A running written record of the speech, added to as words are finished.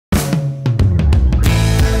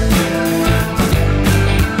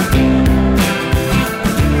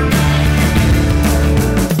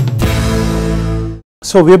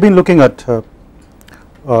So we have been looking at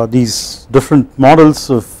these different models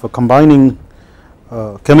of combining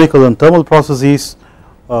chemical and thermal processes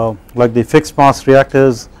like the fixed mass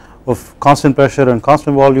reactors of constant pressure and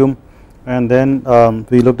constant volume, and then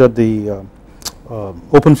we looked at the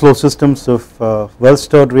open flow systems of well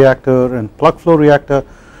stirred reactor and plug flow reactor.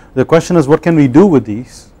 The question is, what can we do with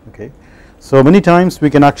these? Okay, so many times we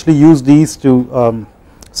can actually use these to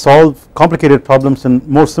solve complicated problems in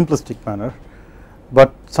more simplistic manner,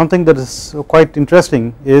 but something that is quite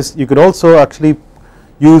interesting is you could also actually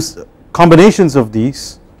use combinations of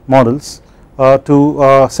these models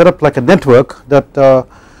to set up like a network that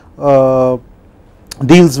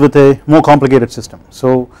deals with a more complicated system.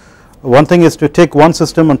 So one thing is to take one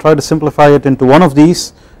system and try to simplify it into one of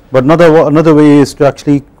these, but another way is to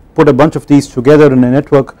actually put a bunch of these together in a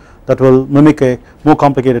network that will mimic a more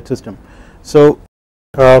complicated system. So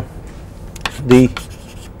the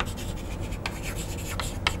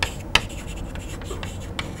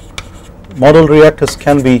model reactors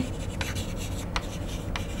can be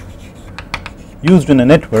used in a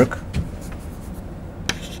network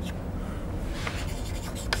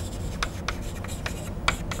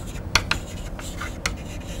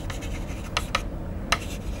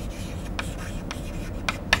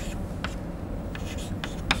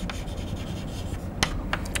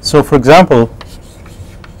so for example,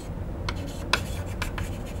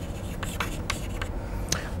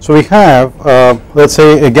 so we have let us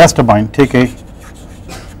say a gas turbine. Take a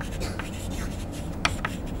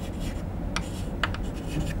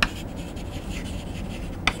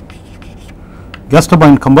gas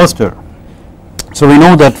turbine combustor. So we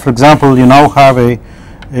know that, for example, you now have a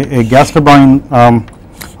gas turbine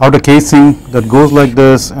outer casing that goes like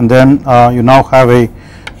this, and then you now have a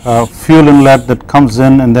fuel inlet that comes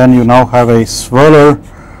in, and then you now have a swirler.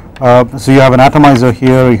 So you have an atomizer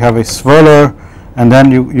here, you have a swirler, and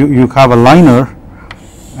then you have a liner,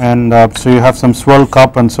 and so you have some swirl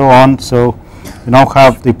cup and so on. So you now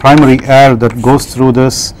have the primary air that goes through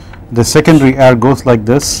this, the secondary air goes like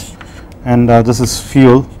this, and this is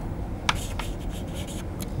fuel,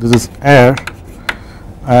 this is air,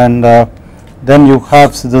 and then you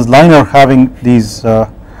have this liner having these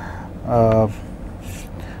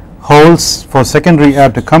holes for secondary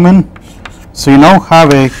air to come in. So you now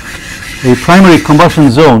have a primary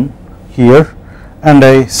combustion zone here and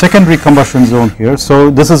a secondary combustion zone here.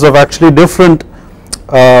 So this is of actually different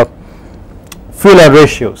fuel air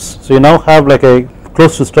ratios. So you now have like a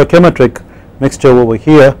close to stoichiometric mixture over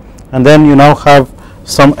here, and then you now have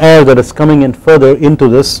some air that is coming in further into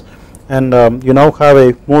this, and you now have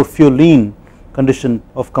a more fuel lean condition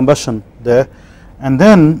of combustion there, and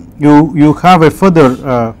then you have a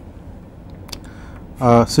further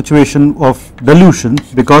situation of dilution,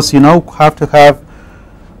 because you now have to have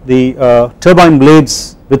the turbine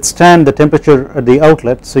blades withstand the temperature at the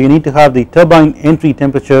outlet. So you need to have the turbine entry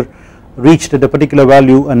temperature reached at a particular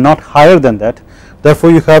value and not higher than that. Therefore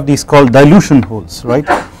you have these called dilution holes, right?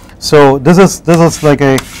 So this is like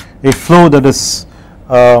a flow that is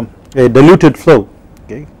a diluted flow,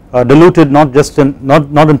 okay, diluted not just in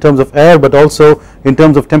not in terms of air, but also in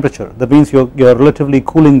terms of temperature. That means you are relatively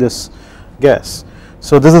cooling this gas.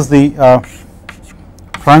 So this is the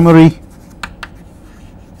primary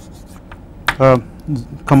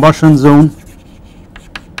combustion zone,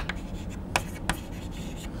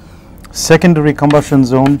 secondary combustion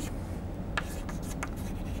zone,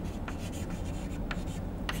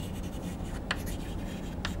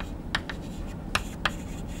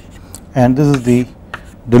 and this is the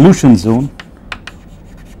dilution zone.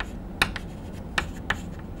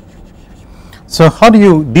 So how do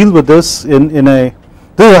you deal with this in a,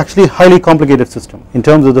 this is actually a highly complicated system in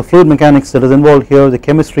terms of the fluid mechanics that is involved here, the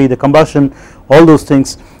chemistry, the combustion, all those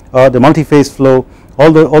things, the multi-phase flow,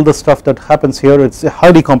 all the stuff that happens here. It's a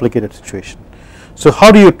highly complicated situation. So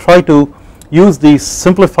how do you try to use these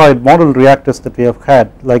simplified model reactors that we have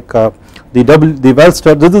had, like the well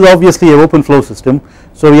stirred? This is obviously an open flow system,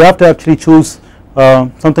 so we have to actually choose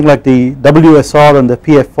something like the WSR and the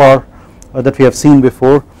PFR that we have seen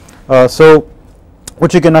before. So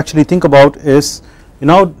what you can actually think about is, you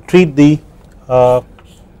now treat the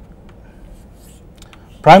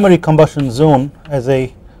primary combustion zone as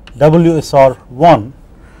a WSR1,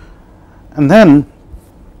 and then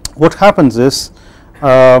what happens is,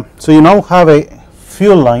 so you now have a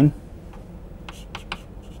fuel line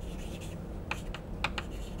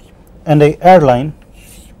and a air line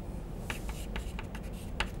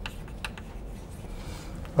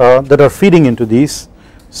that are feeding into these.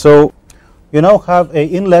 So you now have a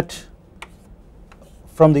inlet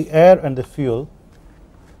from the air and the fuel,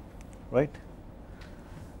 right,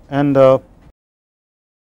 and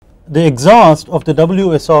the exhaust of the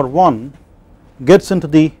WSR1 gets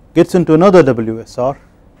into another WSR,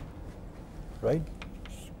 right,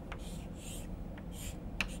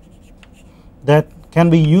 that can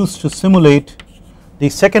be used to simulate the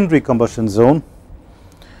secondary combustion zone,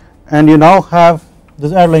 and you now have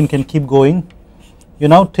this airline can keep going. You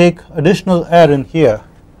now take additional air in here,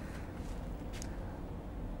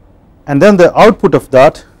 and then the output of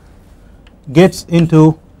that gets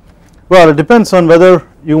into, well, it depends on whether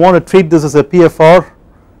you want to treat this as a PFR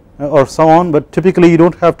or so on, but typically you do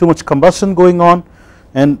not have too much combustion going on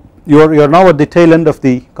and you are now at the tail end of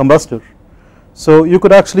the combustor. So you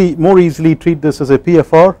could actually more easily treat this as a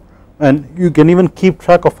PFR, and you can even keep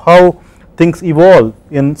track of how things evolve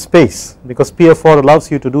in space, because PFR allows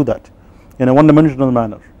you to do that in a one-dimensional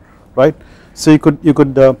manner, right. So you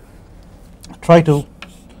could try to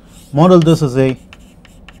model this as a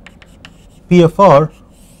PFR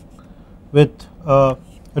with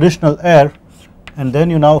additional air, and then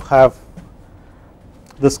you now have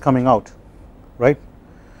this coming out, right.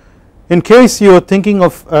 In case you are thinking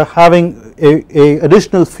of having a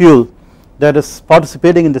additional fuel that is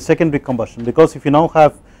participating in the secondary combustion, because if you now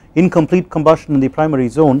have incomplete combustion in the primary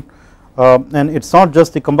zone, and it is not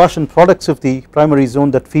just the combustion products of the primary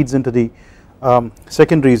zone that feeds into the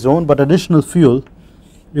secondary zone, but additional fuel,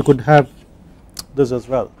 you could have this as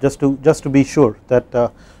well, just to be sure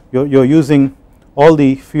that you are using all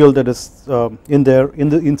the fuel that is in there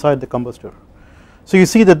inside the combustor. So you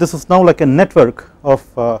see that this is now like a network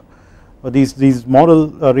of these model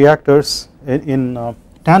reactors in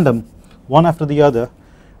tandem, one after the other,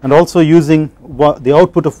 and also using the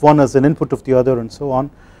output of one as an input of the other, and so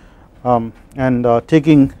on, and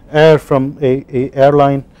taking air from a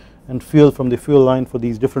airline and fuel from the fuel line for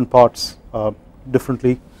these different parts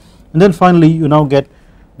differently, and then finally you now get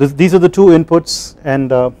this, these are the two inputs,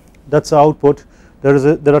 and that is the output.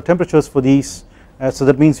 There are temperatures for these, so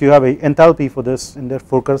that means you have a enthalpy for this, and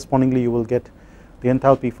therefore correspondingly you will get the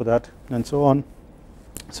enthalpy for that, and so on.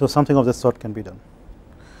 So something of this sort can be done.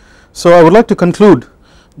 So I would like to conclude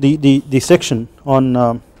the section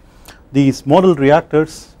on these model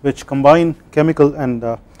reactors which combine chemical and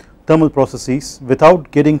thermal processes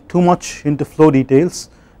without getting too much into flow details,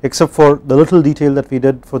 except for the little detail that we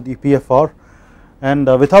did for the PFR, and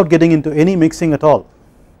without getting into any mixing at all,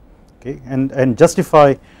 okay, and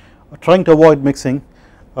justify trying to avoid mixing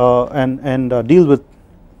and deal with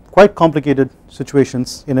quite complicated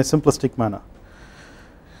situations in a simplistic manner.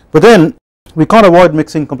 But then we can't avoid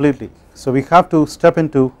mixing completely, so we have to step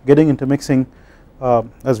into getting into mixing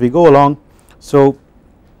as we go along. So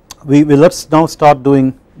let's now start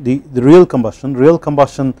doing the real combustion. Real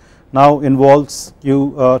combustion now involves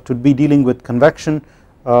you to be dealing with convection,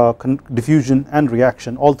 diffusion and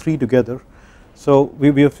reaction, all three together. So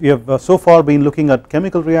we have so far been looking at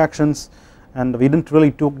chemical reactions, and we didn't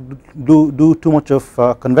really do too much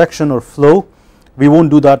of convection or flow. We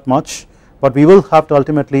won't do that much, but we will have to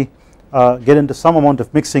ultimately get into some amount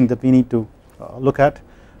of mixing that we need to look at.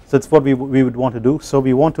 So that's what we would want to do. So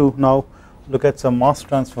we want to now look at some mass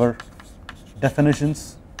transfer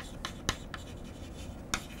definitions.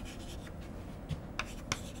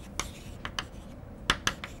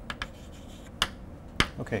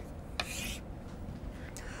 Okay,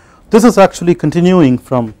 this is actually continuing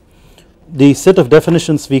from the set of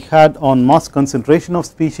definitions we had on mass concentration of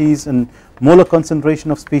species and molar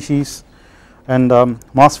concentration of species, and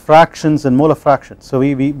mass fractions and molar fractions. So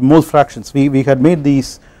mole fractions, we had made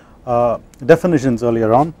these definitions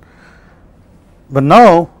earlier on, but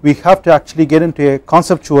now we have to actually get into a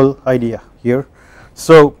conceptual idea here.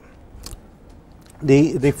 So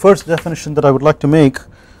the first definition that I would like to make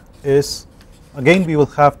is, again we will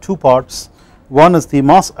have two parts. One is the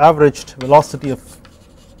mass averaged velocity of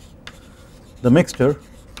the mixture,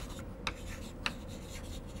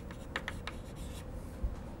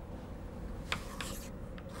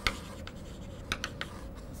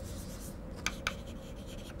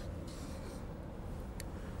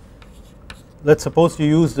 let's suppose you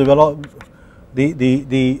use the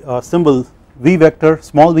symbol v vector,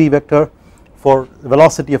 small v vector, for the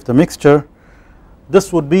velocity of the mixture.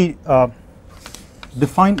 This would be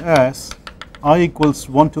defined as I equals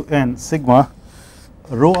 1 to n sigma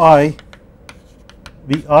rho I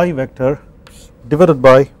vi vector divided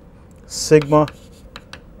by sigma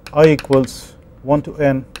I equals 1 to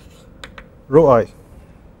n rho I.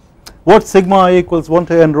 What sigma I equals 1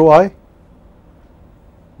 to n rho I?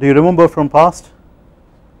 Do you remember from past?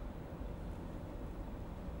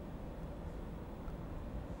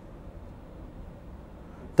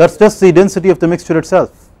 That is just the density of the mixture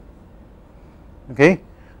itself. Okay,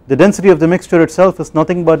 the density of the mixture itself is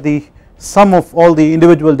nothing but the sum of all the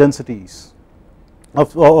individual densities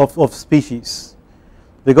of species,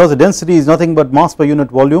 because the density is nothing but mass per unit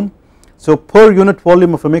volume. So per unit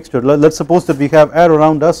volume of a mixture, let us suppose that we have air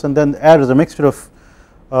around us, and then air is a mixture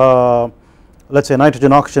of let us say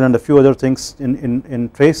nitrogen, oxygen and a few other things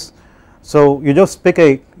in trace. So you just pick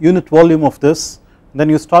a unit volume of this, then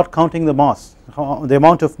you start counting the mass, the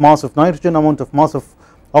amount of mass of nitrogen, amount of mass of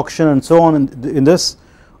oxygen and so on in this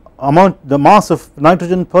amount. The mass of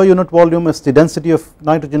nitrogen per unit volume is the density of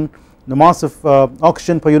nitrogen, the mass of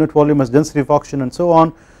oxygen per unit volume is density of oxygen and so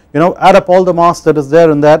on. Add up all the mass that is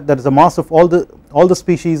there, and that is the mass of all the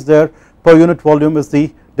species there per unit volume is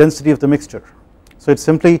the density of the mixture. So it is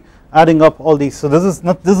simply adding up all these. So this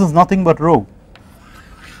is nothing but rho.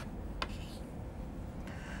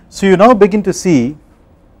 So you now begin to see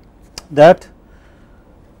that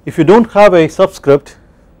if you do not have a subscript,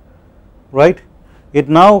 right, it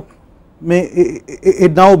now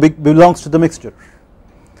belongs to the mixture.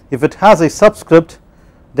 If it has a subscript,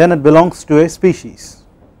 then it belongs to a species.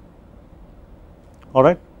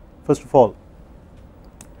 Alright, first of all.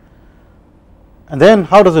 And then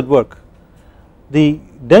how does it work? The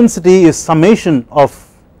density is summation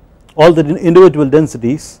of all the individual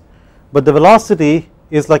densities, but the velocity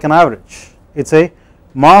is like an average. It is a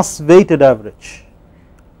mass weighted average.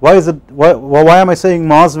 Why is it? Why am I saying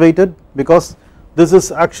mass weighted? Because this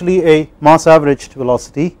is actually a mass averaged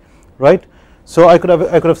velocity, right? So I could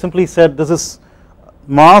have simply said this is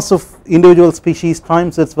mass of individual species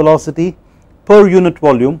times its velocity per unit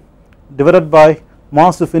volume divided by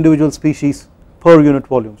mass of individual species per unit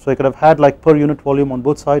volume. So I could have had like per unit volume on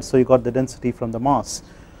both sides, so you got the density from the mass.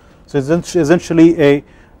 So it's essentially a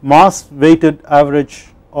mass weighted average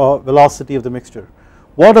or velocity of the mixture.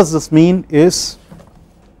 What does this mean is,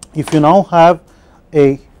 if you now have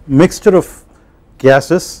a mixture of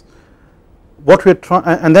gases, what we are trying,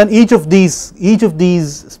 and then each of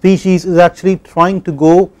these species is actually trying to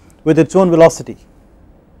go with its own velocity,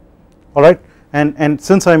 alright, and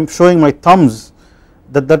since I am showing my thumbs,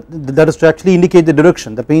 that is to actually indicate the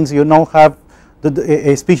direction. That means you now have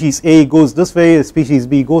a species A goes this way, a species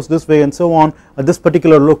B goes this way and so on at this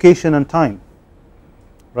particular location and time,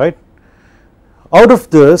 right. Out of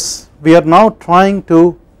this we are now trying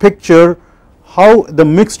to picture how the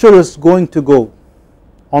mixture is going to go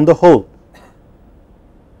on the whole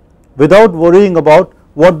without worrying about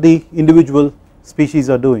what the individual species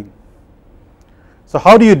are doing. So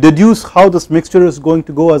how do you deduce how this mixture is going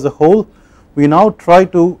to go as a whole? We now try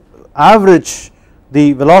to average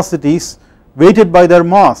the velocities weighted by their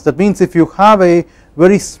mass. That means if you have a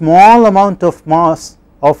very small amount of mass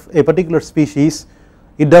of a particular species,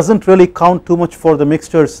 it does not really count too much for the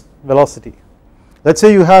mixture's velocity. Let us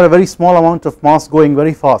say you have a very small amount of mass going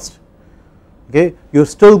very fast, okay, you are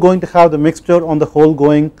still going to have the mixture on the whole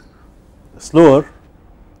going slower,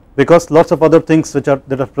 because lots of other things that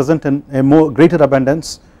are present in a more greater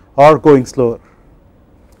abundance are going slower,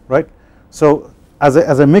 right. So as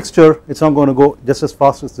a mixture, it is not going to go just as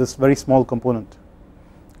fast as this very small component,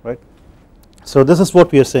 right. So this is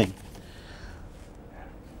what we are saying.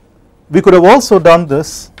 We could have also done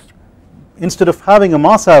this, instead of having a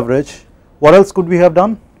mass average, what else could we have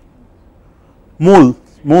done?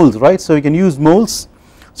 Moles, right. So we can use moles.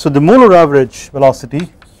 So the molar average velocity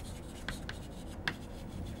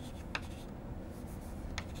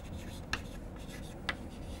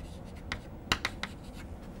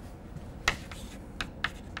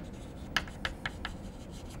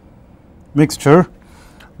mixture,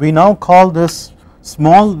 we now call this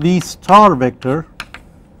small v star vector,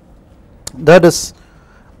 that is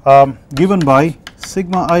given by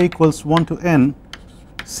sigma I equals 1 to n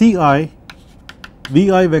Ci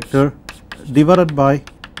vi vector divided by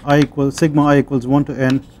sigma I equals 1 to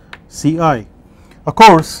n Ci. Of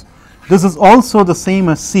course this is also the same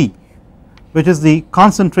as C, which is the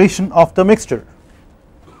concentration of the mixture,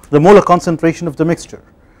 the molar concentration of the mixture,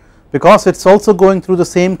 because it is also going through the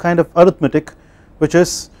same kind of arithmetic, which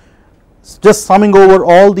is just summing over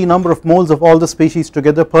all the number of moles of all the species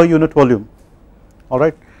together per unit volume,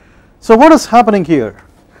 alright. So what is happening here?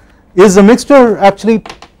 Is the mixture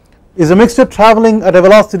traveling at a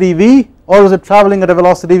velocity v, or is it traveling at a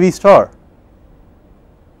velocity v star?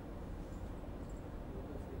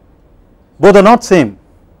 Both are not same,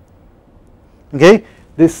 okay.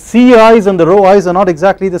 The Ci's and the rho i's are not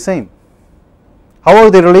exactly the same. How are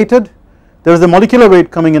they related? There is a molecular weight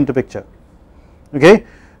coming into picture, okay.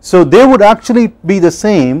 So they would actually be the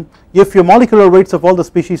same if your molecular weights of all the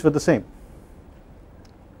species were the same,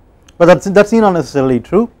 but that's not necessarily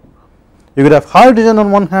true. You could have hydrogen on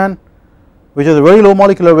one hand, which has a very low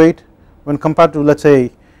molecular weight when compared to, let us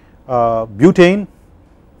say, butane,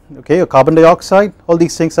 okay, or carbon dioxide, all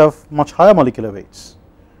these things have much higher molecular weights.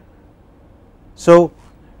 So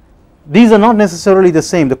these are not necessarily the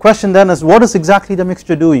same. The question then is, what is exactly the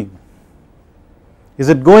mixture doing? Is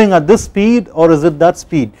it going at this speed or is it that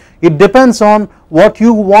speed? It depends on what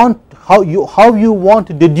you want, how you want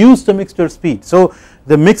to deduce the mixture speed. So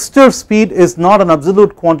the mixture speed is not an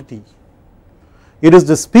absolute quantity, it is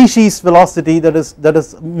the species velocity that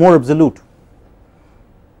is more absolute.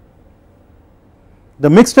 The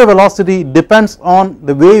mixture velocity depends on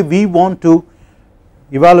the way we want to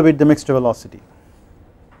evaluate the mixture velocity,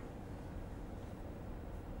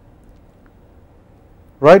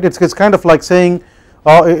 right. It's kind of like saying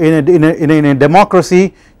in a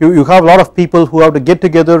democracy you have a lot of people who have to get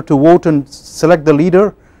together to vote and select the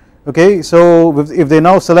leader, okay. So if they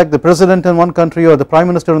now select the president in one country or the prime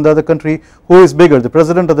minister in the other country, who is bigger, the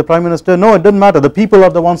president or the prime minister? No, it doesn't matter, the people are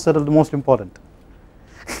the ones that are the most important.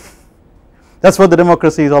 That is what the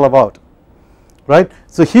democracy is all about, right.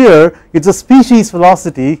 So here it is a species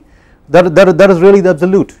velocity that is really the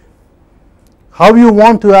absolute. How you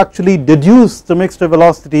want to actually deduce the mixture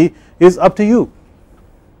velocity is up to you,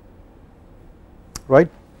 right.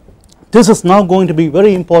 This is now going to be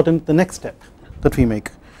very important, the next step that we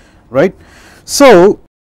make, right. So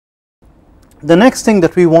the next thing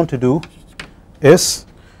that we want to do is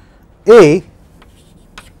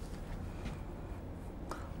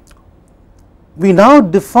we now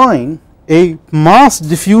define a mass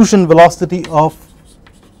diffusion velocity of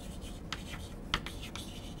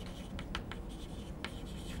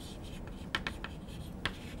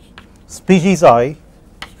species I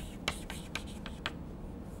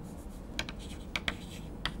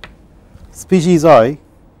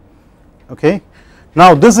okay.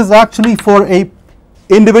 Now this is actually for a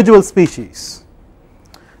individual species,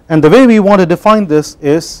 and the way we want to define this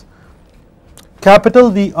is capital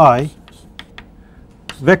VI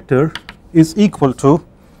vector is equal to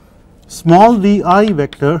small vi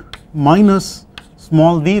vector minus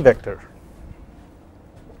small v vector.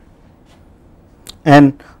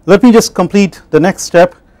 And let me just complete the next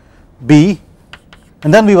step B,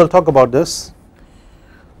 and then we will talk about this.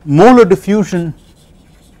 Molar diffusion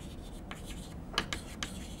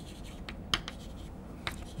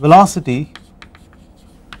velocity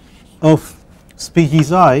of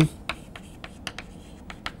species I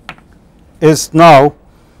is now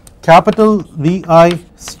capital Vi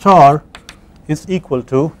star is equal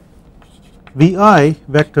to Vi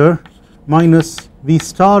vector minus V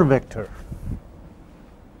star vector.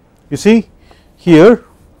 You see here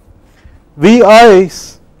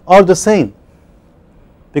VI's are the same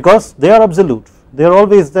because they are absolute, they are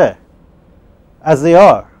always there as they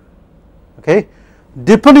are, okay.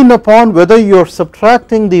 Depending upon whether you are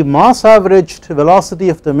subtracting the mass averaged velocity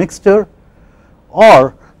of the mixture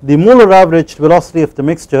or the molar averaged velocity of the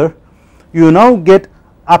mixture, you now get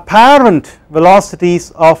apparent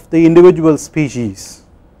velocities of the individual species,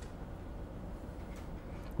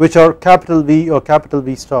 which are capital V or capital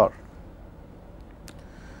V star.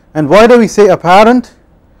 And why do we say apparent?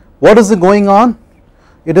 What is going on?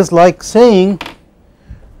 It is like saying,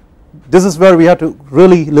 this is where we have to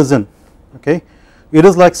really listen, okay. It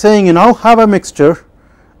is like saying you now have a mixture,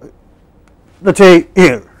 let us say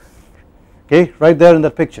here, okay, right there in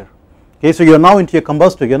that picture, okay. So you are now into your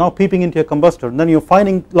combustor, you are now peeping into your combustor, and then you are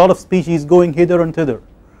finding a lot of species going hither and thither,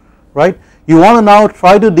 right. You want to now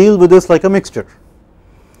try to deal with this like a mixture.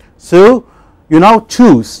 So you now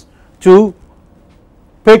choose to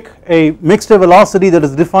pick a mixture velocity that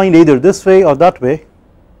is defined either this way or that way,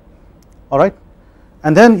 alright,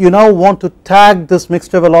 and then you now want to tag this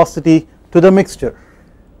mixture velocity to the mixture.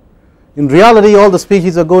 In reality all the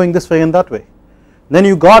species are going this way and that way, then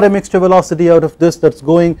you got a mixture velocity out of this that's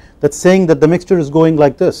saying that the mixture is going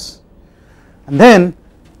like this, and then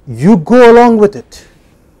you go along with it.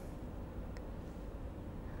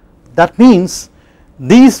 That means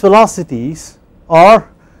these velocities are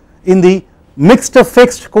in the mixture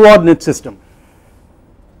fixed coordinate system.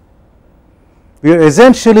 We are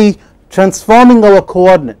essentially transforming our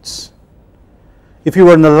coordinates. If you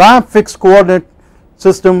were in a lab fixed coordinate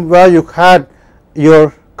system where you had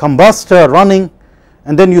your combustor running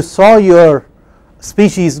and then you saw your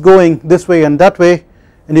species going this way and that way,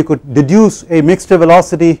 and you could deduce a mixture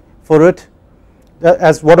velocity for it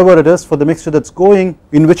as whatever it is for the mixture that's going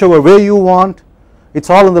in whichever way you want, it's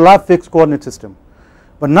all in the lab fixed coordinate system.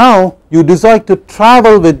 But now you decide to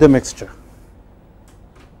travel with the mixture.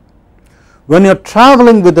 When you are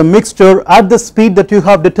traveling with the mixture at the speed that you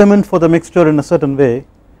have determined for the mixture in a certain way,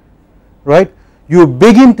 right, you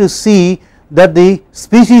begin to see that the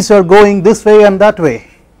species are going this way and that way.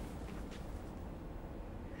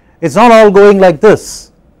 It is not all going like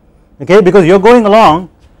this, okay, because you are going along,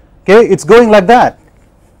 okay, it is going like that,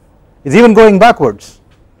 it is even going backwards,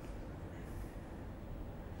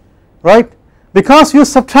 right, because you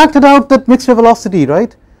subtracted out that mixture velocity,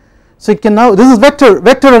 right. So it can now, this is vector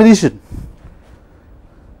addition,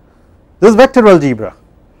 this is vector algebra,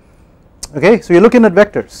 okay, so you are looking at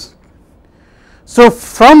vectors. So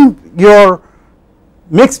from your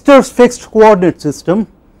mixture's fixed coordinate system,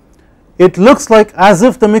 it looks like as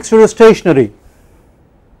if the mixture is stationary,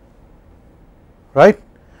 right.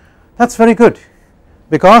 That is very good,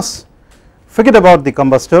 because forget about the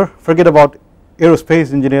combustor, forget about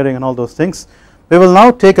aerospace engineering and all those things. We will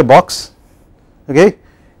now take a box, okay,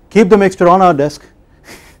 keep the mixture on our desk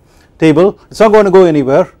table, it is not going to go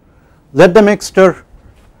anywhere, let the mixture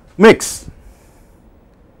mix,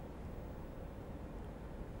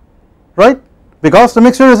 right, because the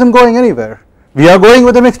mixture is not going anywhere, we are going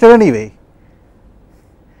with the mixture anyway,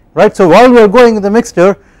 right. So while we are going with the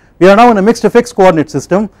mixture, we are now in a mixture fixed coordinate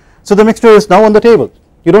system, so the mixture is now on the table,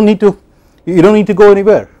 you don't need to go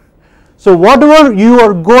anywhere. So whatever you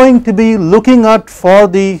are going to be looking at for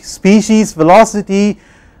the species velocity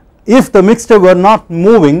if the mixture were not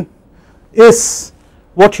moving is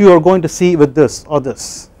what you are going to see with this or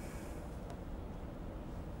this,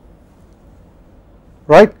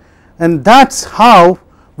 right, and that is how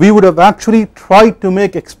we would have actually tried to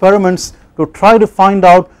make experiments to try to find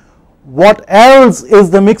out what else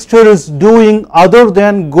is the mixture is doing other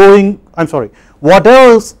than going, I am sorry, what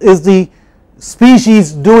else is the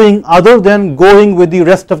species doing other than going with the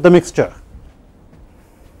rest of the mixture.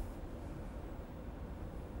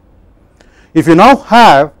 If you now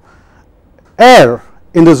have air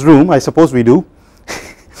in this room, I suppose we do,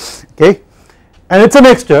 okay, and it is a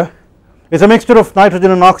mixture, it is a mixture of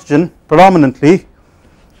nitrogen and oxygen predominantly,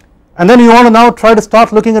 and then you want to now try to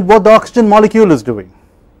start looking at what the oxygen molecule is doing,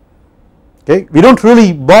 okay. We do not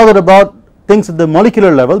really bother about things at the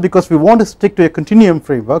molecular level because we want to stick to a continuum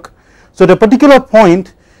framework. So at a particular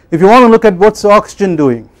point, if you want to look at what is the oxygen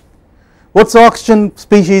doing, what is the oxygen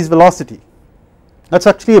species velocity, that is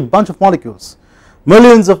actually a bunch of molecules,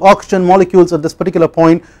 millions of oxygen molecules at this particular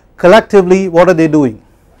point, collectively what are they doing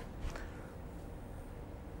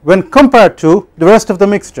when compared to the rest of the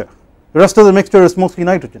mixture. The rest of the mixture is mostly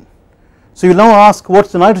nitrogen, so you now ask what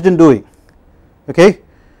is the nitrogen doing, okay.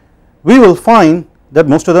 We will find that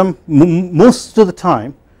most of them, most of the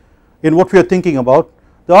time in what we are thinking about,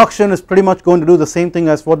 the oxygen is pretty much going to do the same thing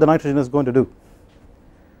as what the nitrogen is going to do,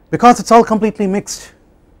 because it is all completely mixed.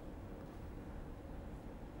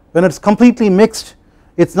 When it is completely mixed,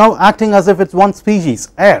 it is now acting as if it is one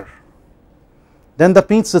species, air, then that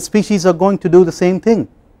means the species are going to do the same thing,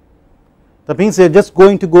 that means they are just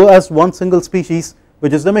going to go as one single species,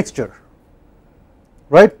 which is the mixture,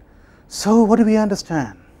 right. So what do we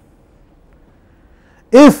understand?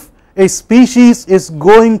 If a species is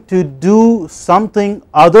going to do something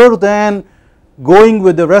other than going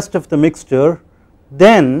with the rest of the mixture,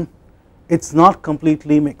 then it is not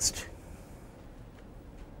completely mixed,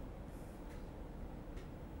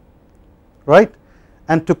 right,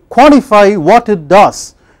 and to quantify what it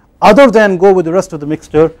does other than go with the rest of the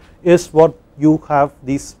mixture is what you have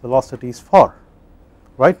these velocities for,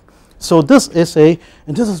 right. So this is and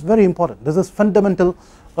this is very important, this is fundamental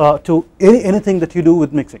to anything that you do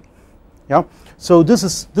with mixing, yeah. So this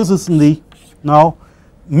is in the now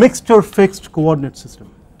mixture fixed coordinate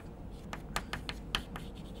system,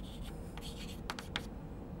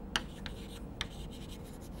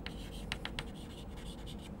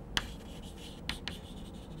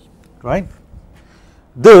 right.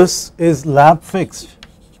 This is lab fixed,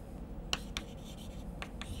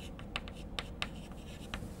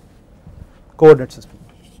 coordinate system.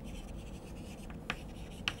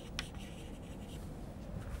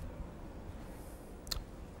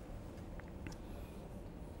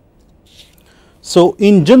 So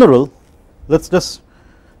in general, let us just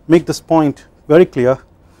make this point very clear.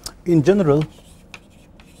 In general,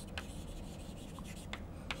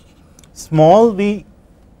 small v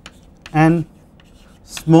and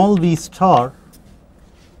small v star,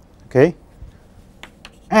 okay,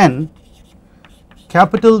 and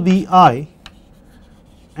capital Vi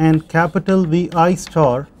and capital Vi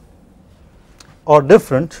star are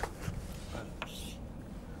different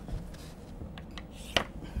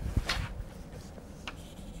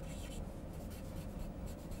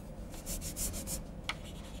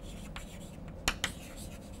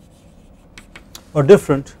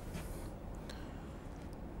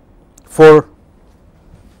for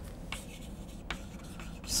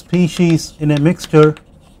species in a mixture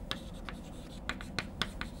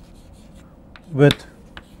with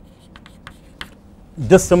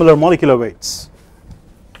dissimilar molecular weights.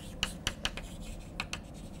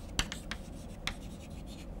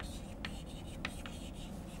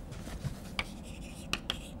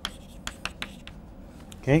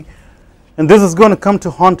 okay, and this is going to come to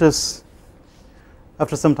haunt us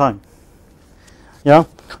after some time. Yeah,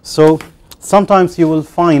 so sometimes you will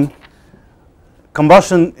find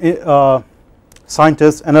combustion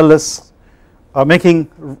scientists, analysts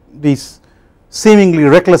making these seemingly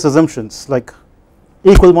reckless assumptions like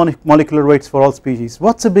equal molecular weights for all species.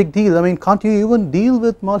 What's the big deal? I mean, can't you even deal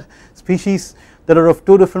with species that are of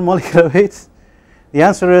 2 different molecular weights? The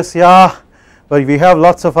answer is yeah, but we have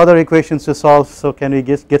lots of other equations to solve, so can we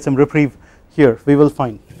get some reprieve here? We will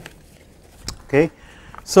find. Okay,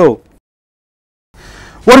 so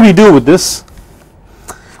what do we do with this?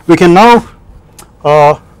 We can now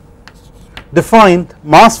define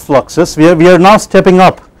mass fluxes. We are now stepping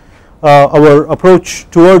up our approach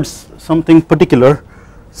towards something particular.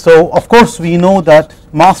 So of course we know that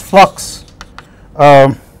mass flux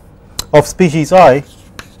of species I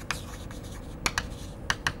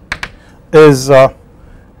is m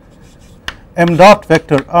dot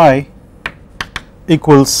vector I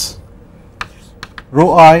equals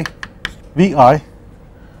rho I Vi,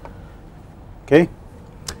 okay,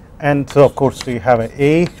 and so of course we have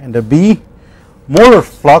a and a B. Molar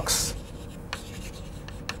flux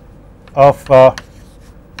of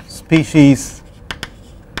species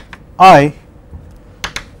I,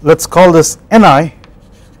 let's call this Ni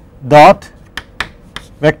dot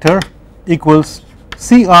vector equals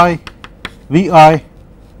Ci Vi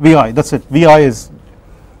Vi, that's it. Vi is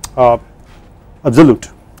absolute.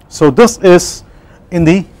 So this is in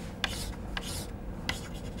the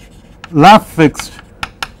lab fixed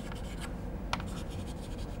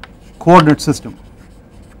coordinate system,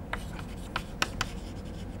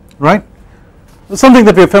 right? Something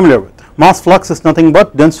that we are familiar with. Mass flux is nothing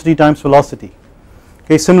but density times velocity.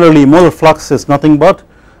 Okay, similarly molar flux is nothing but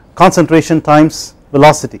concentration times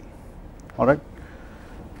velocity. All right,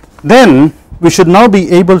 then we should now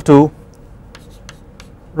be able to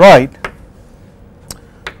write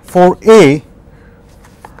for A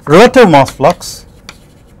relative mass flux,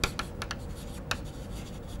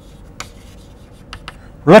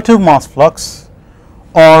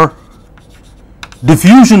 or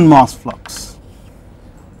diffusion mass flux.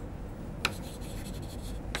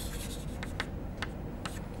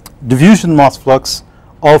 Diffusion mass flux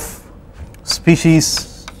of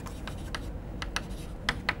species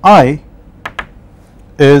I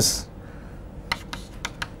is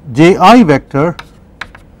Ji vector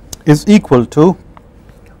is equal to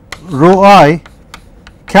rho I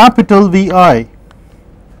capital Vi,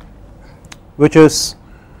 which is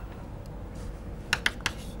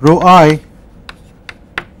rho I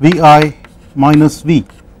Vi minus V,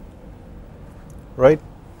 right,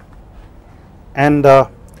 and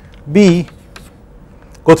B,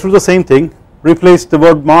 go through the same thing, replace the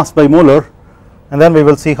word mass by molar, and then we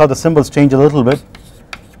will see how the symbols change a little bit.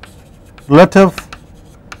 Relative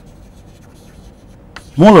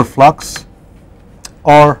molar flux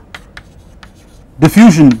or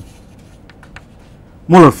diffusion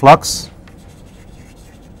molar flux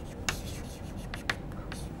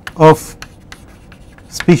of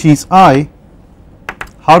species I,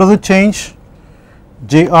 how does it change?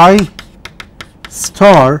 Ji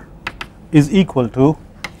star is equal to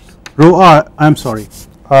rho I, I'm sorry,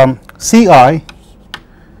 Ci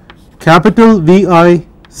capital Vi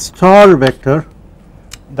star vector,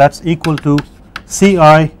 that's equal to Ci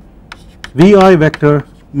Vi vector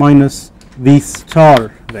minus V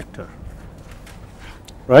star vector,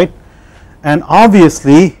 right, and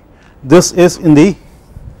obviously this is in the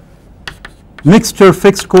mixture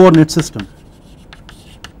fixed coordinate system.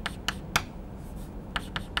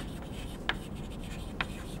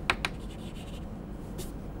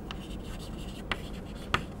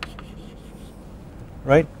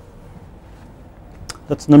 Right,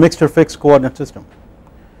 that's in the mixture fixed coordinate system.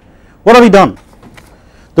 What have we done?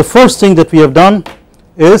 The first thing that we have done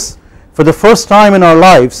is, for the first time in our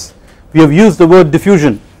lives, we have used the word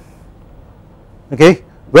diffusion. Okay,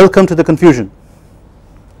 welcome to the confusion.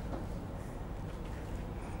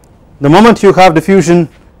 The moment you have diffusion,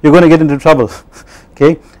 you're going to get into trouble.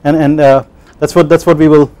 Okay, and that's what we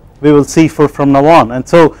will see from now on. And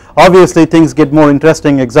so obviously things get more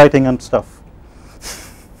interesting, exciting, and stuff.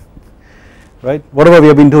 Right, whatever we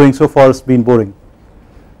have been doing so far has been boring.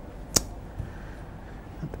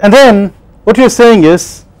 And then what you are saying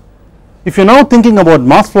is, if you are now thinking about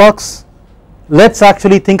mass flux, let's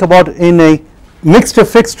actually think about in a mixture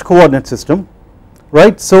fixed coordinate system,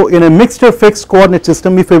 right. So in a mixture fixed coordinate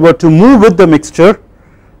system, if I were to move with the mixture,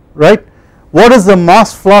 right, what is the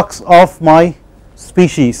mass flux of my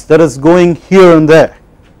species that is going here and there?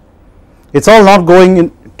 It's all not going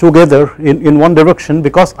in together in one direction,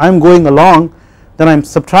 because I am going along, then I am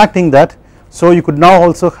subtracting that So you could now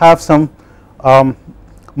also have some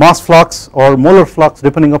mass flux or molar flux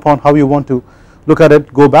depending upon how you want to look at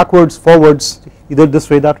it, go backwards, forwards, either this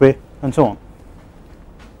way, that way, and so on,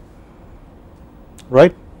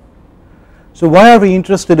 right. So why are we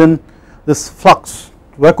interested in this flux?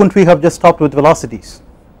 Why couldn't we have just stopped with velocities,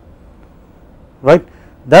 right?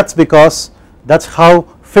 That's because that's how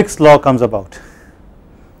Fick's law comes about.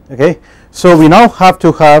 Okay, so we now have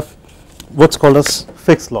to have what's called as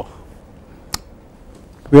Fick's law.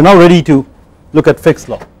 We are now ready to look at Fick's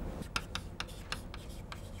law.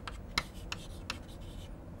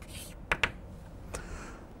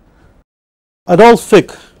 Adolf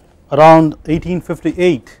Fick around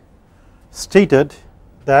 1858 stated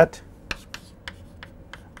that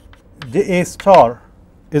dA star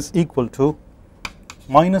is equal to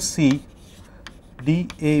minus C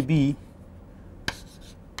dAB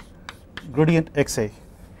gradient XA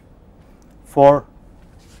for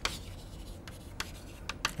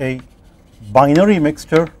a binary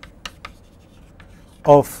mixture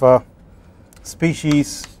of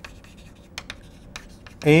species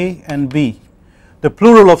A and B. The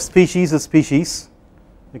plural of species is species.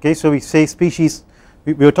 Okay, so we say species,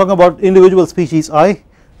 we were talking about individual species I,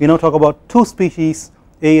 we now talk about two species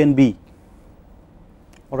A and B,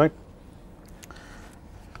 alright.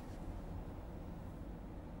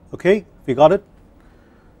 Okay, we got it.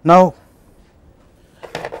 Now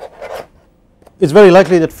it's very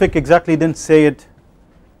likely that Fick exactly didn't say it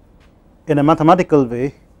in a mathematical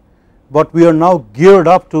way, but we are now geared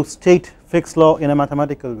up to state Fick's law in a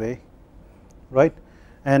mathematical way, right,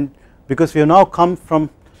 and because we have now come from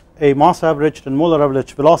a mass averaged and molar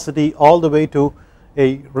averaged velocity all the way to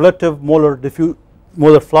a relative molar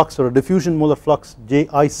flux or a diffusion molar flux Ji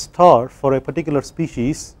star for a particular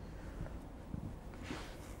species,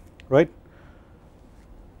 right.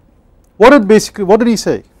 What did he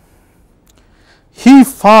say? He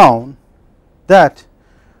found that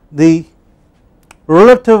the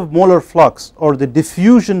relative molar flux or the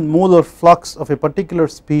diffusion molar flux of a particular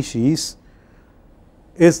species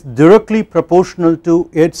is directly proportional to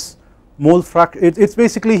its mole fraction. It's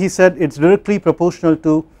basically, he said, it's directly proportional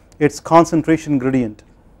to its concentration gradient.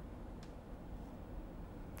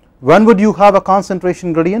 When would you have a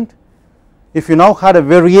concentration gradient? If you now had a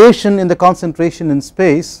variation in the concentration in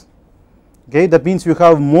space, okay, that means you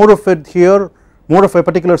have more of it here, more of a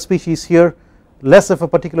particular species here, less of a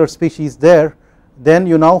particular species there, then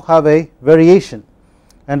you now have a variation,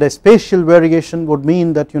 and a spatial variation would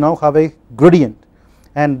mean that you now have a gradient,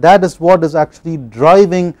 and that is what is actually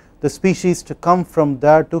driving the species to come from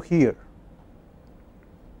there to here,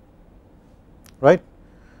 right.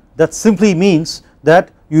 That simply means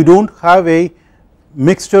that you do not have a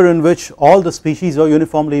mixture in which all the species are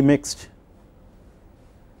uniformly mixed.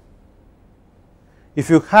 If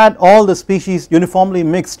you had all the species uniformly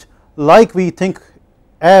mixed like we think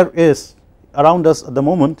air is around us at the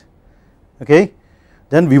moment, okay,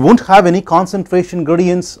 then we won't have any concentration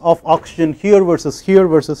gradients of oxygen here versus here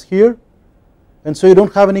versus here, and so you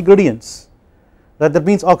don't have any gradients. That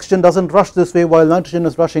means oxygen doesn't rush this way while nitrogen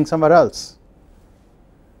is rushing somewhere else,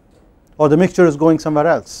 or the mixture is going somewhere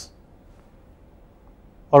else,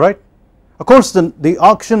 alright. Of course the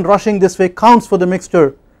oxygen rushing this way counts for the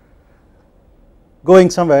mixture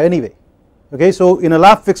going somewhere anyway, okay. So in a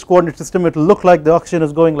lab fixed coordinate system it will look like the oxygen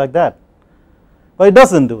is going like that, but it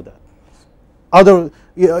doesn't do that,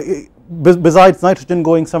 besides nitrogen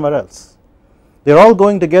going somewhere else. They are all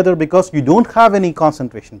going together because you don't have any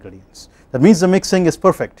concentration gradients. That means the mixing is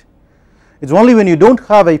perfect. It's only when you don't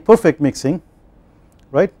have a perfect mixing,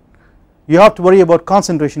 right, you have to worry about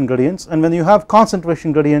concentration gradients, and when you have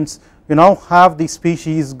concentration gradients you now have the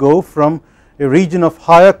species go from a region of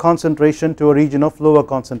higher concentration to a region of lower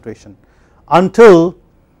concentration until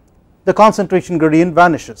the concentration gradient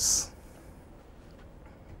vanishes,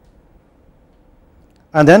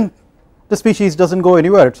 and then the species doesn't go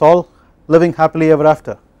anywhere, it's all living happily ever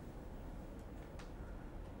after,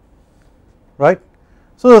 right.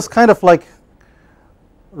 So it's kind of like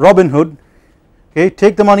Robin Hood, okay,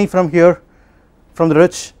 take the money from here from the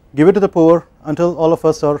rich, give it to the poor until all of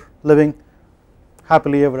us are living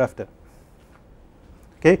happily ever after,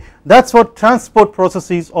 okay. That's what transport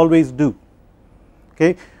processes always do,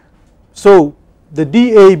 okay. So the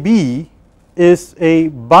DAB is a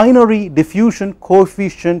binary diffusion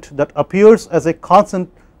coefficient that appears as a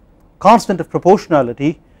constant of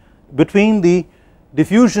proportionality between the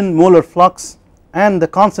diffusion molar flux and the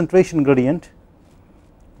concentration gradient,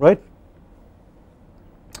 right,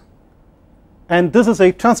 and this is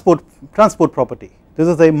a transport property. This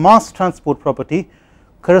is a mass transport property.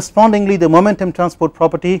 Correspondingly the momentum transport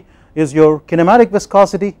property is your kinematic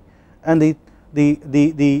viscosity, and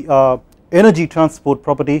the energy transport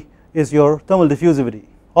property is your thermal diffusivity.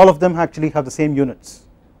 All of them actually have the same units.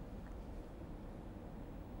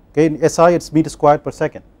 Okay, in SI it's meter squared per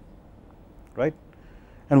second, right?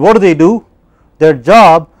 And what do? Their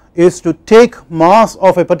job is to take mass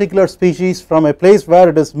of a particular species from a place where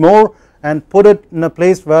it is more and put it in a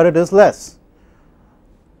place where it is less.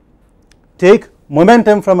 Take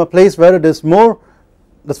momentum from a place where it is more,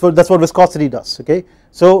 that's what viscosity does. Okay,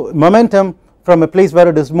 so momentum from a place where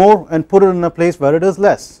it is more and put it in a place where it is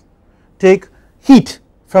less. Take heat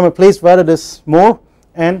from a place where it is more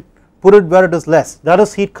and put it where it is less. That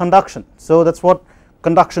is heat conduction. So that's what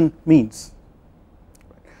conduction means.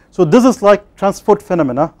 So this is like transport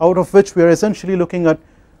phenomena, out of which we are essentially looking at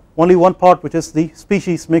only one part, which is the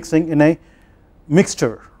species mixing in a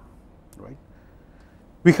mixture, right?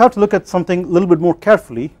 We have to look at something a little bit more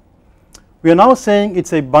carefully. We are now saying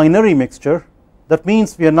it's a binary mixture. That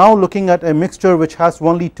means we are now looking at a mixture which has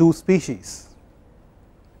only two species.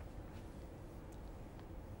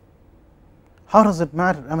 How does it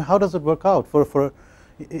matter? I mean, how does it work out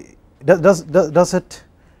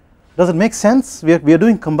does it make sense? We are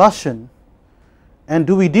doing combustion, and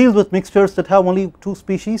do we deal with mixtures that have only two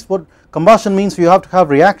species? What combustion means, you have to have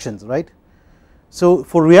reactions, right? So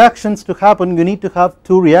for reactions to happen you need to have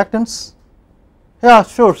two reactants. Yeah,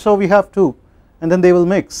 sure, so we have two, and then they will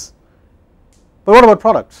mix. But what about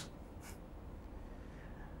products?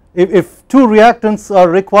 If two reactants are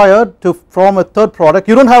required to form a third product,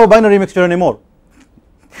 you don't have a binary mixture anymore.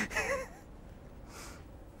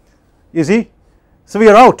 You see, so we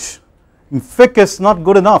are out. Fick is not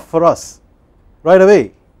good enough for us right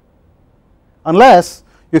away, unless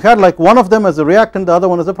you had like one of them as a reactant, the other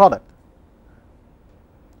one as a product.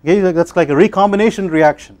 Okay, that's like a recombination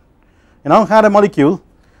reaction. You now had a molecule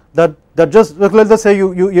that just, let's say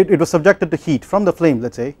it was subjected to heat from the flame,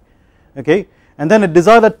 let's say, okay, and then it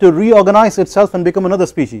decided to reorganize itself and become another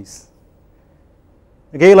species.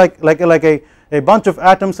 Okay, like a bunch of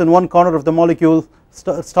atoms in one corner of the molecule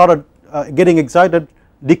started getting excited,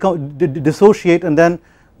 dissociate, and then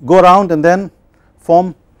go around and then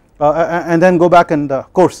form and then go back, and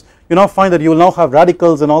of course you now find that you will now have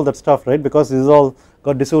radicals and all that stuff, right, because this is all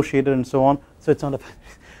got dissociated and so on. So it's not a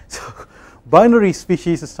so binary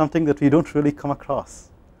species is something that we don't really come across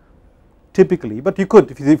typically, but you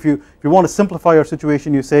could, if you want to simplify your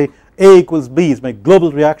situation, you say A equals B is my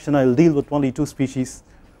global reaction, I will deal with only two species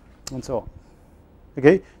and so on.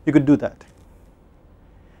 Okay, you could do that,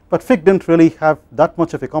 but Fick didn't really have that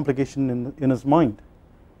much of a complication in his mind.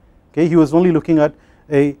 Okay, he was only looking at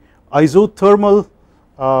a isothermal,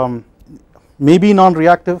 maybe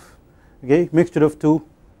non-reactive, okay, mixture of two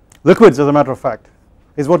liquids, as a matter of fact,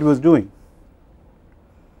 is what he was doing,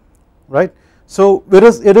 right? So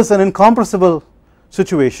it is an incompressible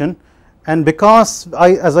situation, and because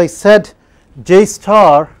as I said, J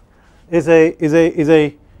star is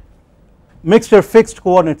a mixture fixed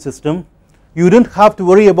coordinate system, you didn't have to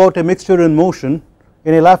worry about a mixture in motion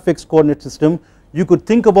in a lab fixed coordinate system. You could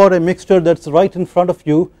think about a mixture that's right in front of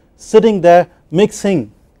you, sitting there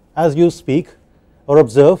mixing as you speak or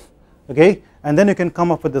observe, okay, and then you can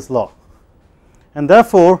come up with this law, and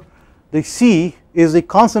therefore the C is the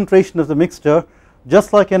concentration of the mixture.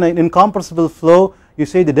 Just like in an incompressible flow, you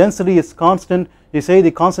say the density is constant, you say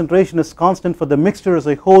the concentration is constant for the mixture as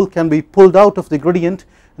a whole, can be pulled out of the gradient,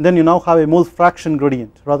 and then you now have a mole fraction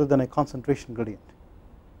gradient rather than a concentration gradient,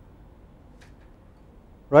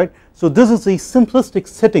 right? So this is the simplistic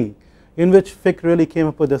setting in which Fick really came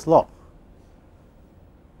up with this law,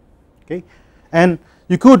 okay, and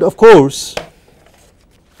you could of course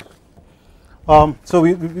so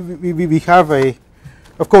we have a,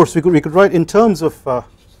 of course we could write in terms of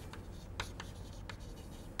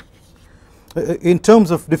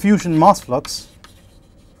diffusion mass flux.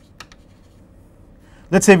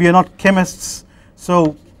 Let's say we are not chemists,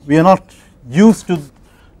 so we are not used to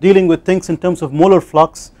dealing with things in terms of molar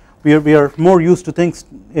flux. We are more used to things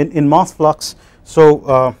in mass flux.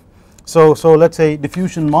 So let's say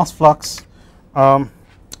diffusion mass flux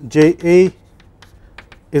JA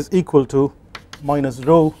is equal to minus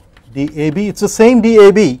rho dAB. It's the same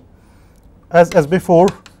dAB as before.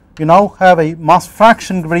 You now have a mass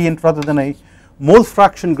fraction gradient rather than a mole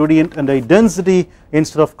fraction gradient, and a density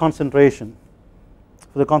instead of concentration.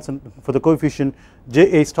 For the coefficient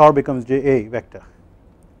JA star becomes JA vector,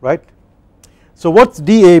 right? So what's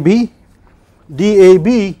dAB? dAB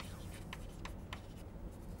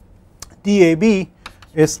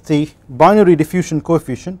is the binary diffusion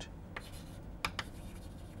coefficient.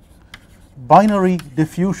 Binary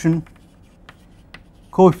diffusion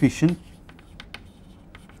coefficient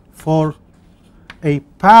for a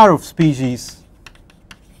pair of species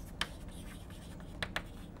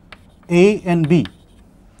A and B.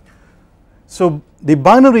 So the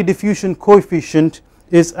binary diffusion coefficient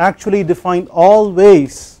is actually defined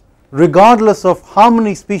always regardless of how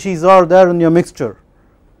many species are there in your mixture.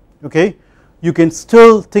 Okay, you can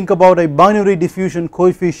still think about a binary diffusion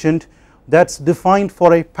coefficient that's defined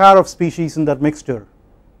for a pair of species in that mixture.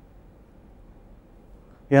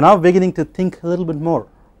 You are now beginning to think a little bit more.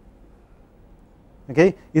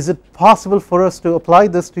 Okay, is it possible for us to apply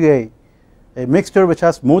this to a mixture which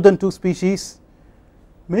has more than 2 species?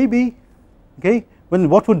 Maybe. Okay, when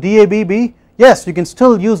what would DAB be? Yes, you can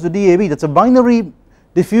still use the DAB, that's a binary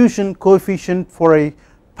diffusion coefficient for a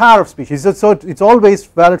pair of species, so it's always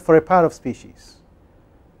valid for a pair of species.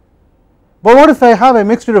 But what if I have a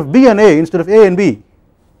mixture of B and A instead of A and B?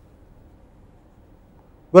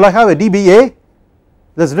 Will I have a DBA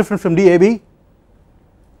that's different from DAB?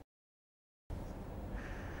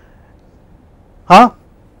 Huh?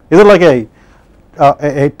 Is it like a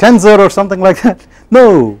tensor or something like that?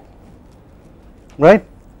 No, right?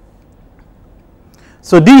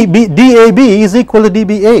 So DAB is equal to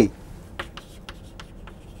DBA.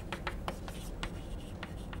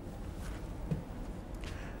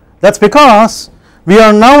 That is because we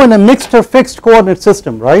are now in a mixed or fixed coordinate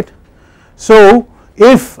system, right. So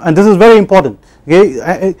if, and this is very important,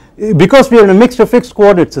 okay, because we are in a mixed or fixed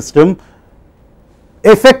coordinate system,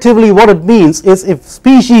 effectively what it means is if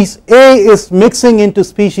species A is mixing into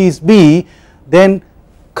species B, then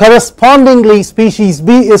correspondingly species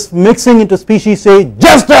B is mixing into species A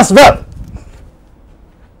just as well.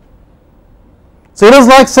 So it is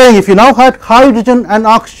like saying if you now had hydrogen and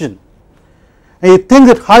oxygen, and you think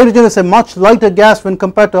that hydrogen is a much lighter gas when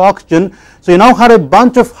compared to oxygen, so you now had a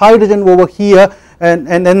bunch of hydrogen over here and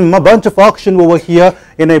then a bunch of oxygen over here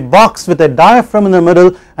in a box with a diaphragm in the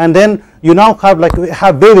middle, and then you now have like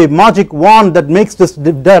a magic wand that makes this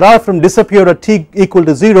diaphragm disappear at t equal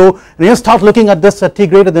to 0, and you start looking at this at t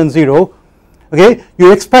greater than 0. Okay,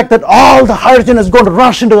 you expect that all the hydrogen is going to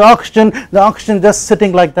rush into the oxygen just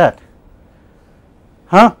sitting like that,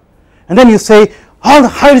 huh? And then you say all the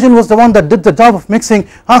hydrogen was the one that did the job of mixing,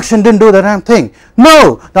 oxygen didn't do the damn thing.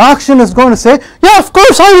 No, the oxygen is going to say, yeah, of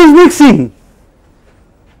course I was mixing,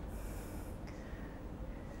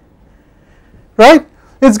 right?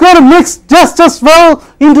 It's going to mix just as well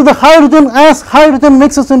into the hydrogen as hydrogen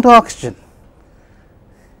mixes into oxygen,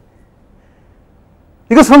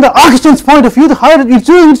 because from the oxygen's point of view the hydrogen is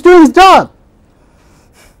doing its job.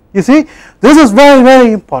 You see, this is very,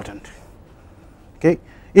 very important. Okay,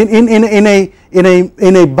 in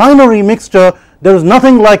a binary mixture there is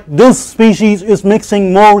nothing like this species is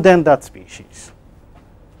mixing more than that species,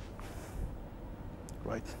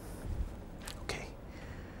 right. Okay,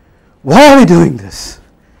 why are we doing this?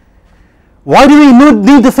 Why do we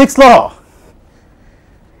need the Fick's law?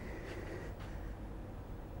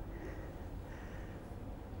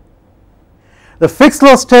 The Fick's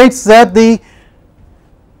law states that the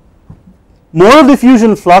Molar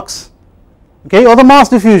diffusion flux, okay, or the mass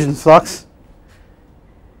diffusion flux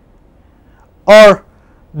are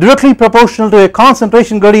directly proportional to a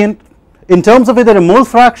concentration gradient in terms of either a mole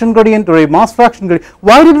fraction gradient or a mass fraction gradient.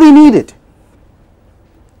 Why did we need it?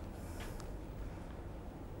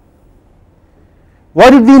 Why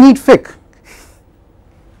did we need Fick?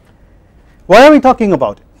 Why are we talking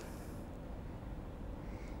about it?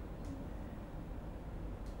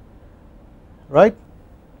 Right?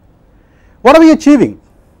 What are we achieving?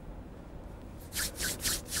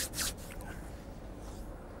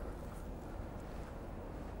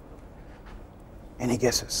 Any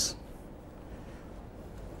guesses?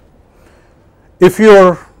 If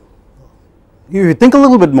you think a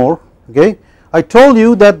little bit more, okay, I told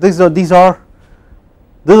you that this is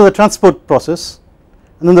a transport process,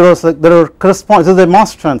 and then this is a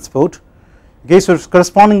mass transport. Okay, so it's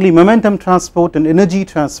correspondingly momentum transport and energy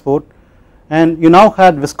transport, and you now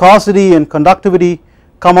had viscosity and conductivity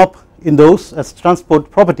come up in those as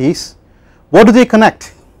transport properties. What do they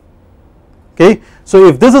connect? Okay, so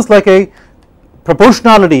if this is like a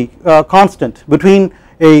proportionality constant between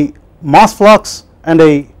a mass flux and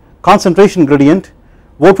a concentration gradient,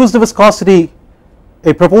 what was the viscosity?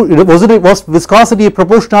 Was viscosity a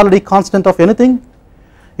proportionality constant of anything?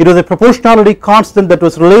 It was a proportionality constant that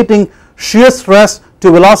was relating shear stress to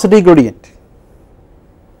velocity gradient.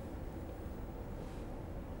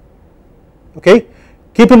 Okay,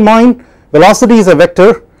 keep in mind velocity is a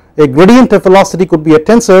vector, a gradient of velocity could be a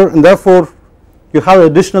tensor, and therefore you have an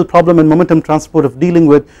additional problem in momentum transport of dealing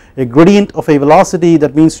with a gradient of a velocity.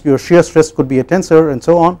 That means your shear stress could be a tensor and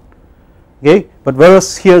so on. Okay, but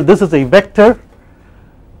whereas here this is a vector,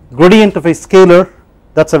 gradient of a scalar,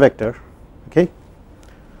 that is a vector, okay.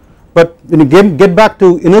 But when you get back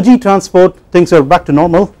to energy transport, things are back to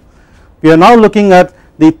normal. We are now looking at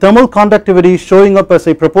the thermal conductivity showing up as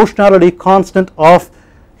a proportionality constant of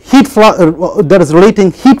heat flux, that is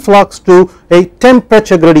relating heat flux to a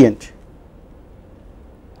temperature gradient,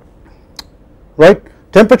 right.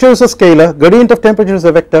 Temperature is a scalar, gradient of temperature is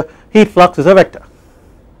a vector, heat flux is a vector,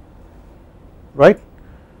 right.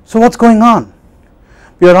 So what is going on?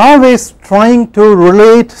 We are always trying to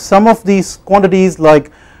relate some of these quantities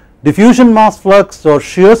like diffusion mass flux or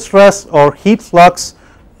shear stress or heat flux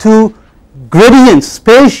to gradients,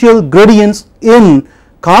 spatial gradients in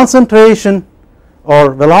concentration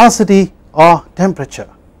or velocity or temperature.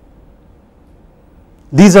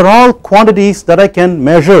 These are all quantities that I can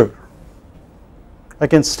measure. I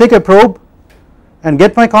can stick a probe and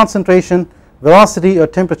get my concentration, velocity or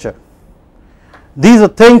temperature. These are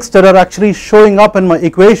things that are actually showing up in my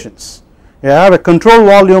equations. I have a control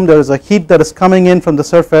volume, there is a heat that is coming in from the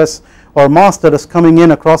surface or mass that is coming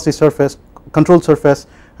in across the surface, control surface,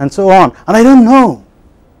 and so on, and I don't know.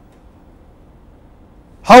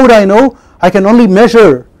 How would I know? I can only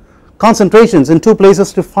measure concentrations in two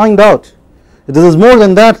places to find out. If this is more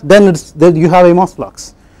than that, then you have a mass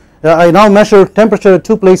flux. I now measure temperature at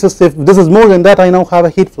two places. If this is more than that, I now have a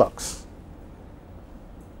heat flux,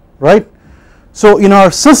 right. So in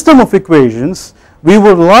our system of equations, we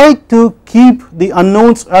would like to keep the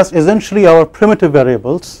unknowns as essentially our primitive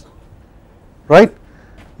variables, right,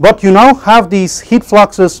 but you now have these heat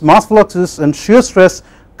fluxes, mass fluxes and shear stress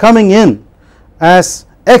coming in as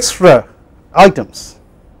extra items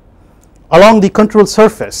along the control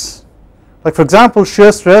surface. Like for example,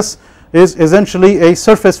 shear stress is essentially a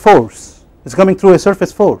surface force, it is coming through a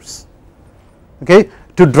surface force, okay,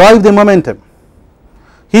 to drive the momentum.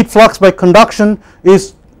 Heat flux by conduction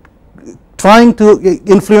is trying to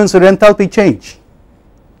influence your enthalpy change,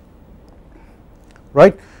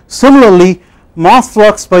 right. Similarly, mass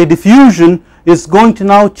flux by diffusion is going to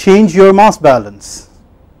now change your mass balance,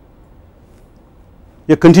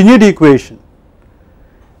 your continuity equation,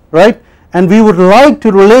 right, and we would like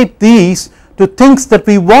to relate these to things that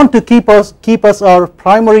we want to keep us our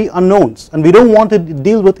primary unknowns, and we don't want to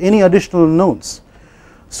deal with any additional unknowns.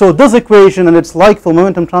 So this equation, and it's like for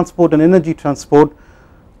momentum transport and energy transport,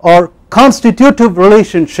 are constitutive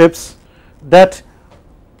relationships that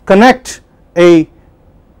connect a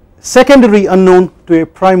secondary unknown to a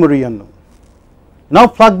primary unknown. Now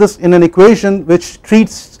plug this in an equation which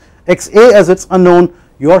treats XA as its unknown,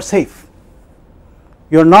 you are safe,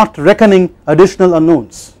 you are not reckoning additional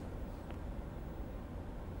unknowns,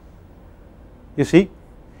 you see.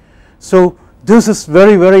 So this is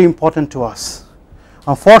very, very important to us.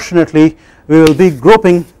 Unfortunately, we will be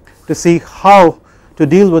groping to see how to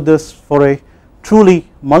deal with this for a truly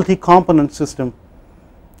multi-component system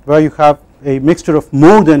where you have a mixture of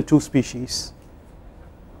more than two species.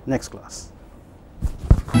 Next class.